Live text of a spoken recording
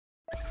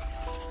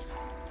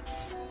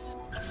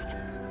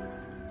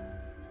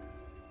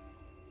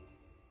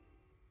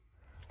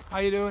How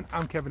you doing?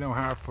 I'm Kevin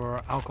O'Hara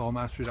for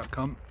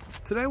alcoholmastery.com.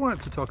 Today I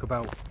wanted to talk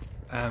about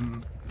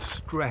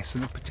stress,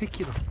 and a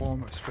particular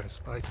form of stress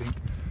that I think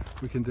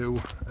we can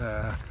do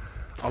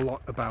a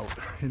lot about.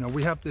 You know,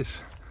 we have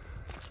this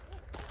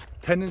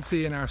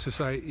tendency in our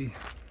society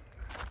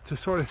to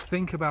sort of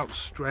think about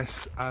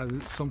stress as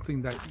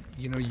something that,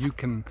 you know, you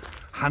can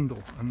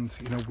handle, and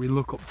you know, we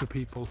look up to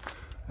people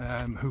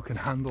who can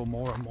handle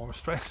more and more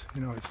stress.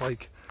 You know, it's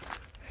like,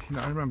 you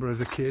know, I remember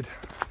as a kid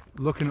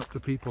looking up to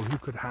people who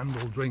could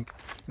handle drink.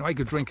 You know, I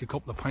could drink a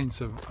couple of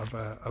pints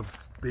of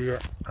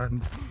beer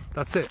and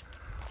that's it,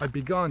 I'd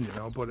be gone, you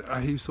know. But I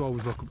used to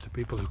always look up to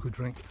people who could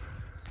drink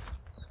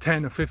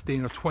 10 or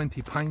 15 or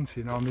 20 pints,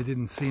 you know, and they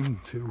didn't seem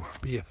to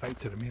be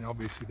affected. I mean,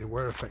 obviously they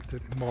were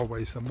affected in more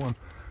ways than one,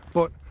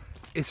 but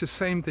it's the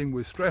same thing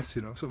with stress.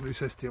 You know, somebody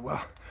says to you,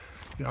 well,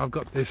 you know, I've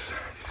got this,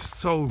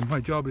 so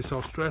my job is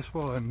so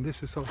stressful and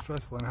this is so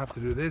stressful and I have to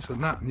do this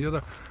and that and the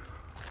other,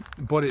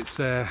 but it's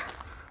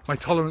my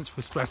tolerance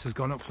for stress has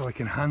gone up, so I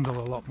can handle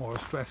a lot more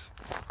stress.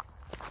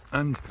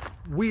 And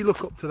we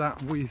look up to that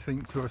and we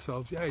think to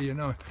ourselves, yeah, you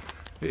know,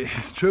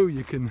 it's true,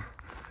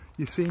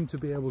 you seem to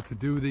be able to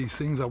do these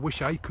things. I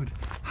wish I could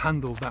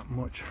handle that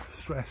much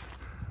stress.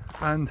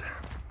 And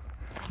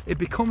it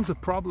becomes a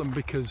problem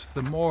because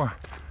the more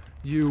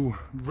you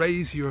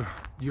raise your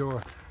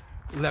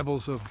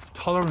levels of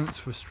tolerance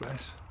for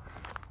stress,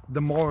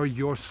 the more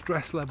your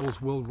stress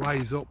levels will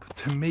rise up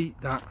to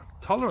meet that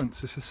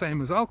tolerance. It's the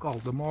same as alcohol.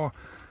 The more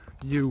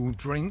you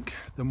drink,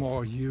 the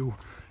more you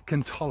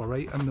can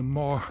tolerate, and the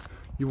more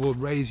you will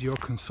raise your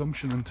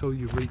consumption until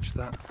you reach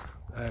that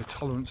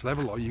tolerance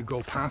level, or you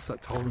go past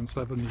that tolerance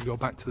level and you go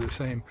back to the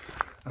same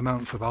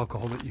amounts of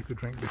alcohol that you could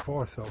drink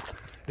before. So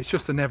it's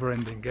just a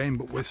never-ending game.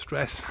 But with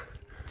stress,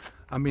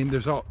 I mean,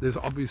 there's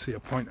obviously a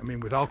point. I mean,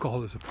 with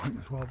alcohol there's a point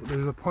as well, but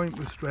there's a point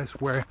with stress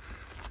where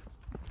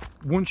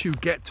once you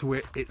get to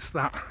it, it's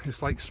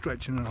like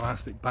stretching an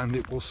elastic band.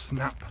 It will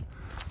snap,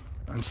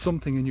 and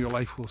something in your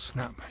life will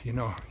snap. You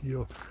know,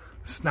 you'll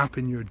snap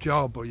in your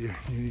job, or you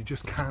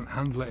just can't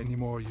handle it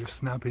anymore. You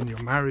snap in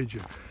your marriage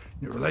and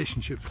your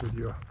relationships with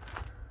your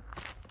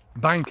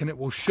bank, and it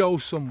will show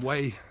some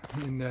way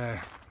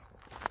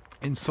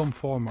in some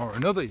form or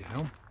another, you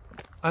know.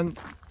 And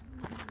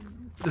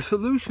the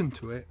solution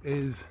to it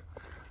is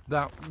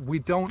that we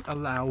don't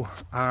allow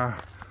our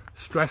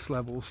stress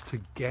levels to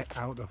get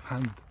out of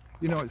hand.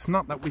 You know, it's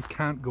not that we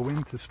can't go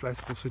into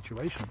stressful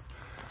situations.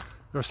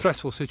 There are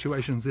stressful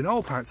situations in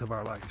all parts of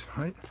our lives,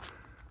 right?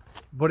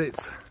 But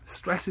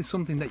stress is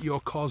something that you're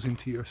causing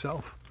to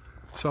yourself.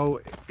 So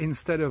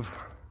instead of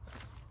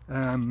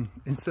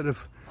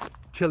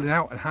chilling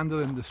out and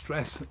handling the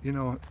stress, you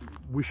know,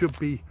 we should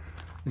be,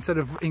 instead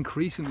of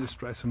increasing the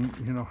stress and,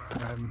 you know,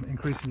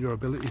 increasing your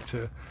ability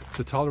to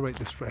tolerate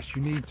the stress,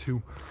 you need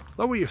to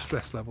lower your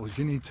stress levels.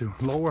 You need to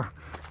lower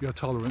your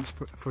tolerance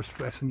for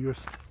stress, and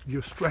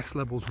your stress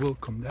levels will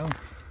come down.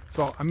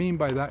 So what I mean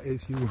by that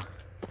is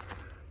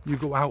you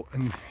go out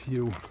and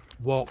you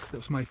walk.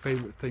 That's my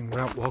favorite thing. We're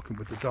out walking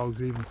with the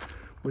dogs. Even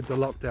with the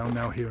lockdown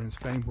now here in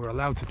Spain, we're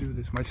allowed to do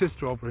this. My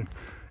sister over in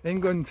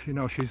England, you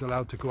know, she's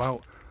allowed to go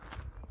out.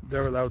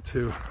 They're allowed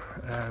to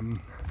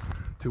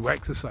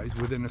exercise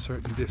within a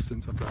certain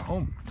distance of their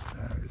home.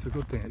 It's a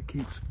good thing. It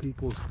keeps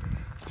people's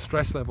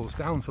stress levels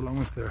down, so long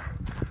as they're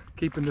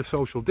keeping the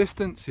social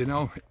distance, you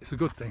know. It's a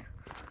good thing.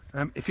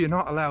 If you're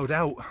not allowed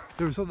out,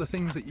 there's other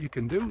things that you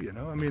can do, you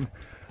know. I mean,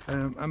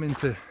 I'm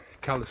into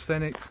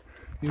calisthenics,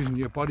 using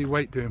your body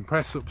weight, doing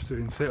press-ups,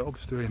 doing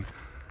sit-ups, doing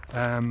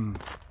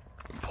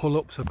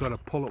pull-ups. I've got a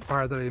pull-up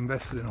bar that I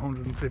invested in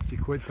 150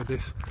 quid for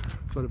this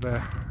sort of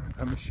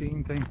a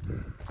machine thing.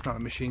 Not a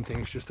machine thing,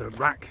 it's just a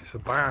rack, it's a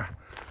bar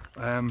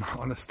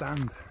on a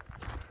stand.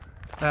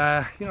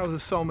 You know,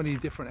 there's so many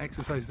different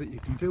exercises that you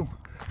can do.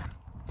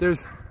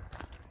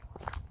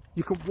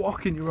 You can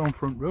walk in your own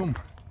front room.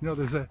 You know,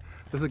 there's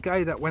a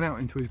guy that went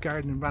out into his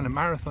garden and ran a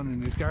marathon in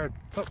his garden.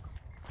 Look,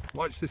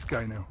 watch this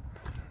guy now.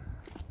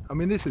 I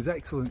mean, this is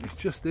excellent. It's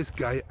just this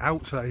guy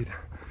outside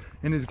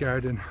in his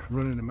garden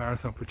running a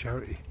marathon for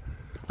charity.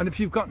 And if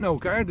you've got no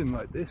garden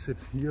like this,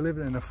 if you're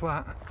living in a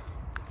flat,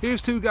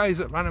 here's two guys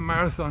that ran a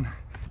marathon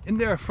in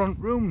their front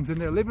rooms, in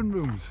their living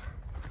rooms.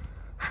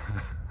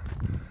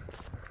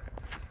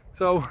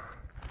 So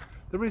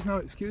there is no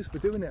excuse for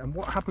doing it. And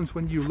what happens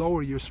when you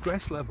lower your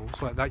stress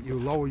levels like that? You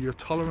lower your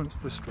tolerance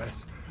for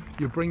stress.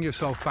 You bring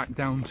yourself back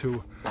down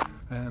to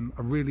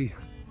a really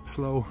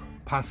slow,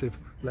 passive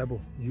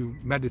level. You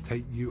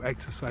meditate, you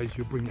exercise,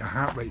 you bring your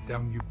heart rate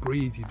down, you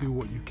breathe, you do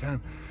what you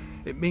can.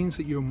 It means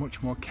that you're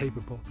much more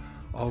capable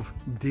of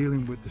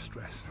dealing with the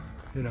stress.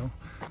 You know,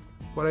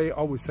 what I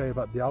always say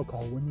about the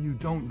alcohol, when you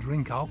don't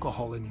drink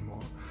alcohol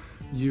anymore,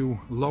 you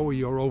lower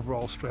your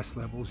overall stress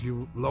levels,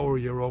 you lower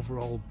your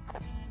overall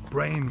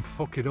brain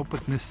fuck it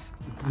upness,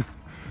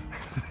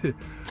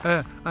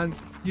 and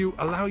you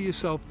allow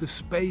yourself the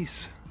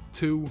space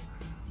to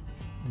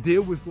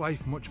deal with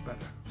life much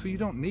better. So you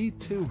don't need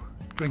to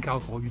drink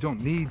alcohol, you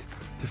don't need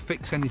to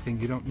fix anything,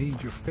 you don't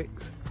need your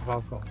fix of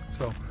alcohol.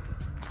 So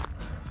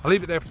I'll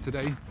leave it there for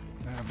today.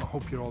 I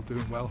hope you're all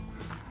doing well.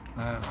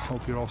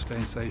 Hope you're all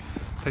staying safe.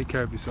 Take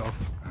care of yourself.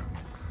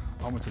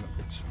 Onwards and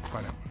upwards.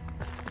 Bye now.